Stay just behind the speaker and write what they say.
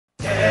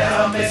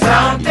me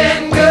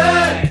something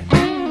good.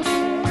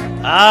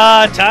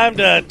 Time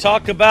to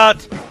talk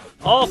about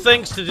all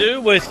things to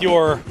do with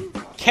your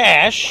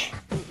cash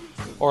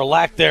or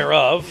lack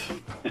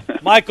thereof.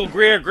 Michael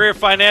Greer, Greer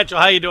Financial.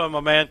 How you doing, my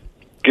man?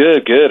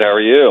 Good. How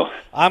are you?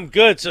 I'm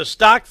good. So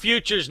stock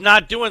futures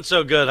not doing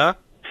so good, huh?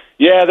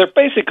 Yeah, they're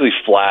basically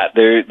flat.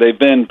 They've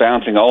been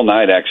bouncing all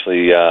night,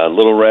 actually.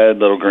 Little red,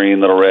 little green,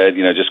 little red.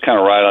 Just kind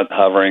of right on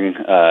hovering.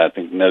 I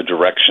think no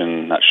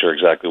direction. Not sure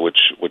exactly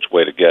which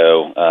way to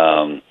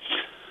go.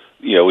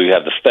 We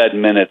have the Fed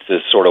minutes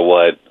is sort of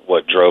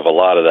what drove a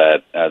lot of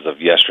that as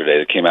of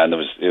yesterday. It came out and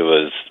it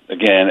was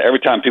again, every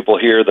time people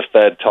hear the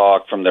Fed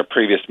talk from their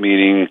previous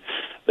meeting,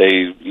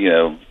 they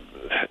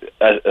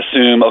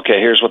assume, okay,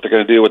 here's what they're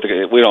going to do.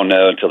 We don't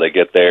know until they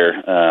get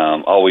there.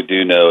 All we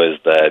do know is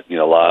that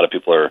a lot of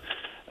people are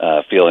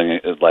feeling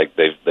like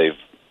they've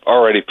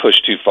already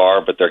pushed too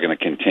far, but they're going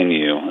to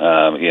continue.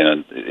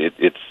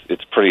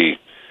 It's pretty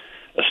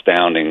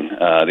astounding.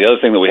 The other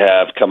thing that we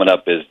have coming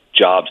up is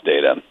jobs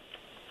data.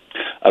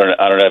 I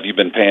don't know if you've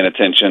been paying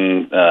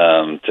attention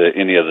to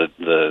any of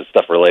the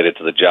stuff related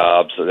to the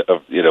jobs.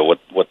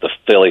 What the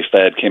Philly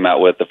Fed came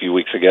out with a few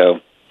weeks ago.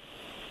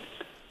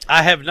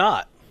 I have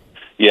not.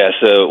 Yeah.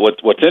 So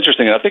what's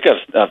interesting, and I think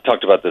I've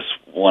talked about this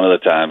one other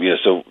time.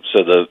 So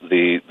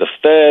the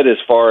Fed, as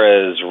far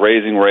as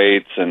raising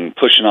rates and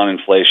pushing on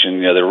inflation,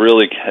 they're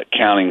really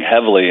counting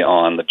heavily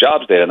on the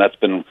jobs data, and that's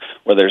been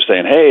where they're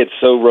saying, hey, it's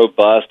so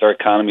robust, our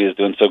economy is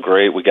doing so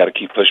great, we got to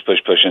keep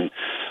pushing.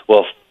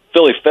 Well,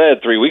 Philly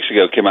Fed 3 weeks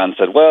ago came out and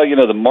said, well,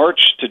 the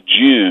March to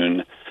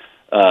June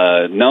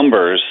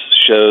numbers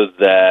showed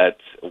that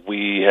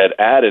we had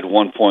added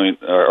or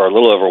a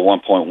little over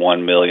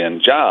 1.1 million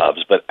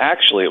jobs, but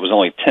actually it was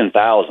only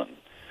 10,000.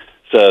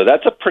 So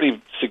that's a pretty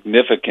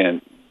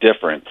significant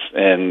difference.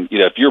 And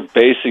if you're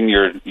basing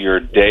your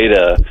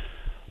data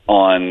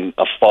on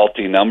a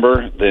faulty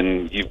number,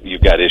 then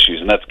you've got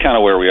issues, and that's kind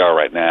of where we are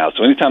right now.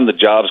 So anytime the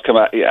jobs come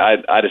out,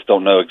 I just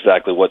don't know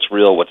exactly what's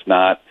real, what's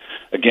not.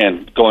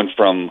 Again, going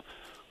from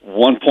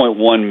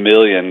 1.1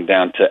 million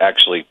down to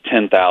actually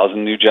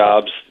 10,000 new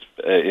jobs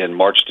in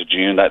March to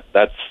June,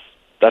 that's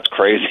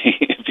crazy,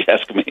 if you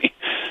ask me.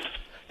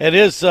 It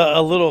is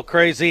a little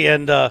crazy,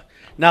 and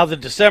now the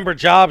December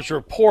jobs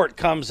report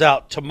comes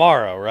out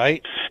tomorrow,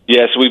 right?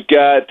 Yes, we've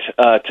got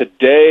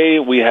today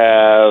we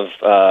have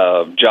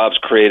jobs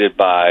created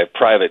by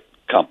private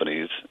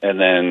companies, and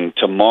then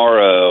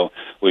tomorrow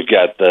we've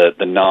got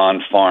the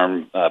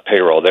non-farm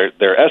payroll.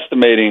 They're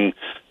estimating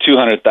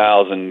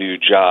 200,000 new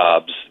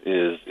jobs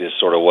is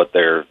sort of what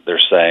they're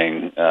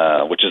saying,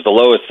 which is the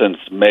lowest since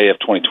May of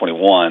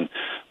 2021.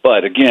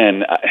 But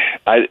again,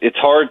 it's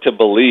hard to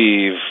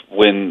believe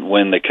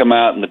when they come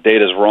out and the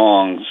data's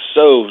wrong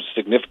so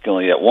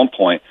significantly at one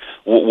point.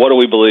 What do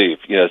we believe?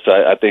 So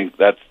I think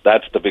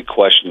that's the big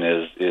question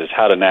is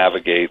how to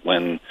navigate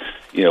when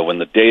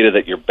the data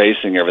that you're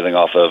basing everything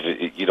off of,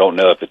 you don't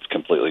know if it's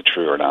completely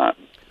true or not.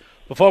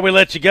 Before we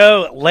let you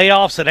go,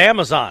 layoffs at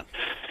Amazon.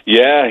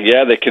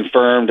 Yeah, they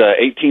confirmed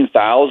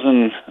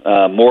 18,000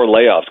 more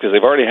layoffs because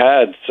they've already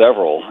had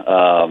several.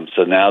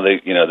 So now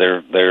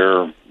they're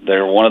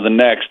one of the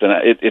next, and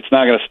it's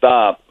not going to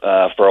stop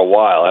for a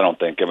while. I don't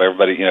think. If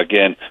everybody,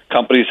 again,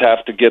 companies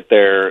have to get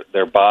their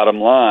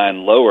bottom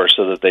line lower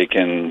so that they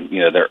can,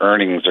 their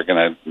earnings are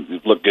going to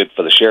look good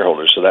for the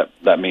shareholders. So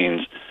that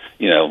means,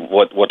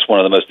 what's one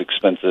of the most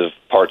expensive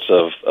parts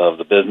of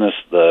the business,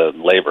 the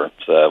labor.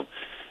 So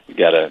you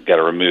got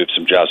to remove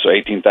some jobs. So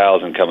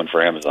 18,000 coming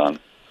for Amazon.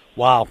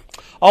 Wow.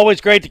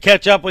 Always great to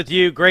catch up with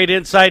you. Great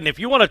insight. And if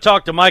you want to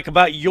talk to Mike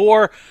about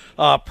your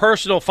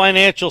personal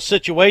financial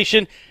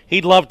situation,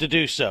 he'd love to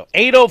do so.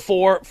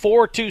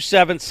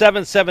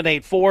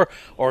 804-427-7784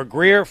 or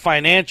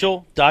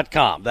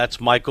GreerFinancial.com. That's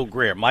Michael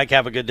Greer. Mike,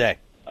 have a good day.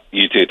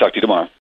 You too. Talk to you tomorrow.